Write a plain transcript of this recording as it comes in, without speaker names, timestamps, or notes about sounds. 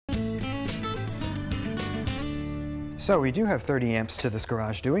So we do have 30 amps to this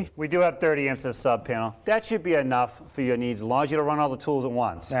garage, do we? We do have 30 amps to the sub panel. That should be enough for your needs as long as you don't run all the tools at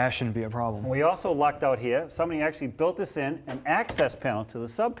once. That shouldn't be a problem. We also lucked out here. Somebody actually built this in an access panel to the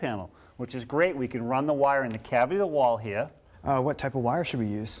sub panel, which is great. We can run the wire in the cavity of the wall here. What type of wire should we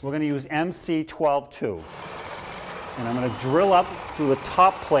use? We're going to use MC12-2. And I'm going to drill up through the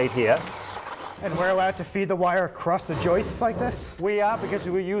top plate here. And we're allowed to feed the wire across the joists like this? We are, because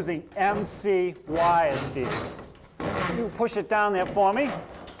we're using MC wires, Steve. You push it down there for me.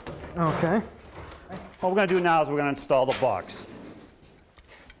 Okay. What we're going to do now is we're going to install the box.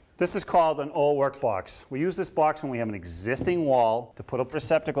 This is called an all-work box. We use this box when we have an existing wall to put a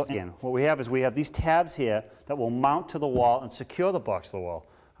receptacle in. What we have is we have these tabs here that will mount to the wall and secure the box to the wall.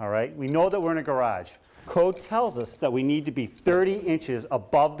 All right? We know that we're in a garage. Code tells us that we need to be 30 inches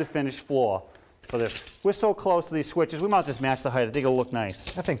above the finished floor for this. We're so close to these switches, we might just match the height. I think it'll look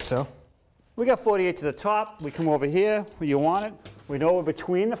nice. I think so. We got 48 to the top. We come over here where you want it. We know we're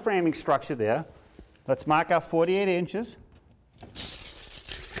between the framing structure there. Let's mark out 48 inches.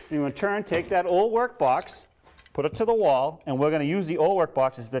 And in turn, take that old work box, put it to the wall, and we're going to use the old work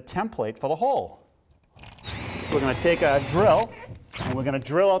box as the template for the hole. We're going to take a drill, and we're going to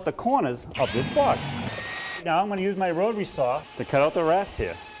drill out the corners of this box. Now I'm going to use my rotary saw to cut out the rest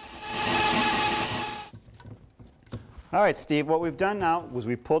here. All right, Steve, what we've done now was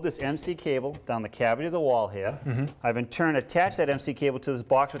we pulled this MC cable down the cavity of the wall here. I've in turn attached that MC cable to this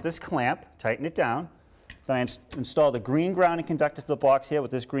box with this clamp, tighten it down. Then I install the green grounding conductor to the box here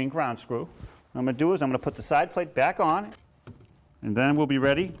with this green ground screw. What I'm going to do is I'm going to put the side plate back on, and then we'll be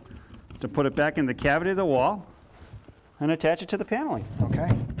ready to put it back in the cavity of the wall and attach it to the paneling.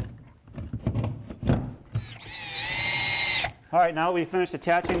 Okay. All right, now that we've finished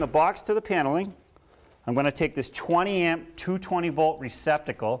attaching the box to the paneling, I'm going to take this 20 amp 220 volt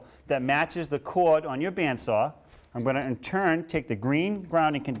receptacle that matches the cord on your bandsaw. I'm going to in turn take the green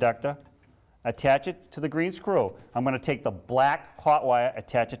grounding conductor, attach it to the green screw. I'm going to take the black hot wire,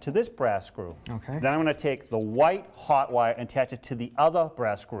 attach it to this brass screw. Okay. Then I'm going to take the white hot wire and attach it to the other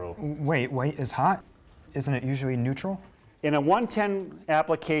brass screw. Wait, white is hot? Isn't it usually neutral? In a 110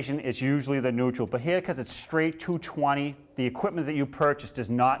 application, it's usually the neutral, but here, because it's straight 220, the equipment that you purchase does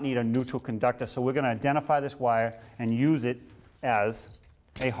not need a neutral conductor, so we're going to identify this wire and use it as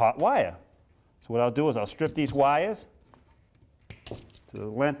a hot wire. So what I'll do is I'll strip these wires to the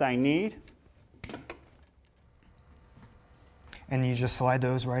length I need. And you just slide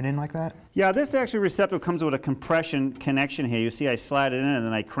those right in like that? Yeah, this actually receptacle comes with a compression connection here. You see I slide it in and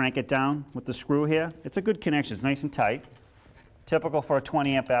then I crank it down with the screw here. It's a good connection. It's nice and tight. Typical for a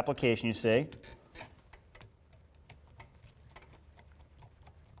 20 amp application, you see.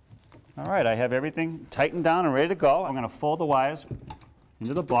 All right, I have everything tightened down and ready to go. I'm going to fold the wires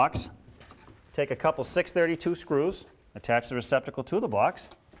into the box, take a couple 632 screws, attach the receptacle to the box.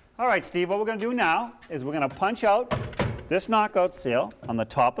 All right, Steve, what we're going to do now is we're going to punch out this knockout seal on the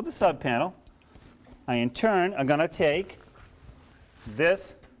top of the sub panel. I, in turn, am going to take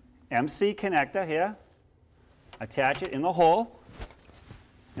this MC connector here, attach it in the hole,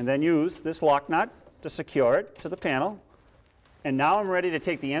 and then use this lock nut to secure it to the panel. And now I'm ready to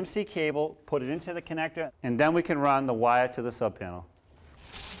take the MC cable, put it into the connector, and then we can run the wire to the sub panel.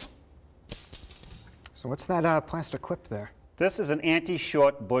 So what's that plastic clip there? This is an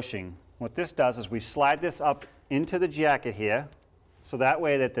anti-short bushing. What this does is we slide this up into the jacket here, so that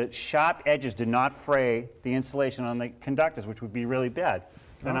way that the sharp edges do not fray the insulation on the conductors, which would be really bad.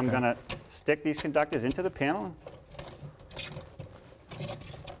 Then I'm going to stick these conductors into the panel,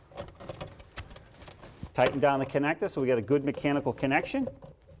 tighten down the connector so we get a good mechanical connection,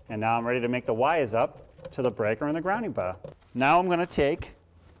 and now I'm ready to make the wires up to the breaker and the grounding bar. Now I'm going to take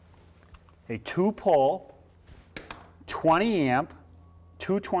a 2-pole, 20 amp,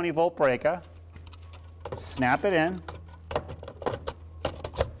 220 volt breaker, snap it in,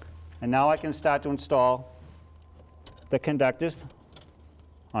 and now I can start to install the conductors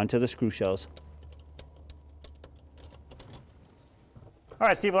onto the screw shells. All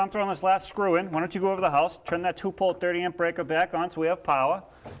right, Steve, well, I'm throwing this last screw in. Why don't you go over the house, turn that 2-pole 30 amp breaker back on so we have power,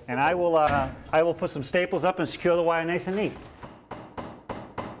 and I will put some staples up and secure the wire nice and neat.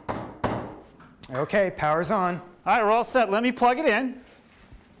 Okay, power's on. All right, we're all set. Let me plug it in.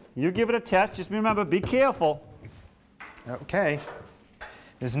 You give it a test. Just remember, be careful. Okay.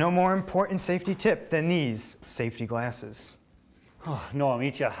 There's no more important safety tip than these safety glasses. Oh, Norm,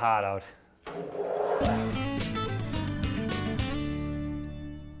 eat your heart out.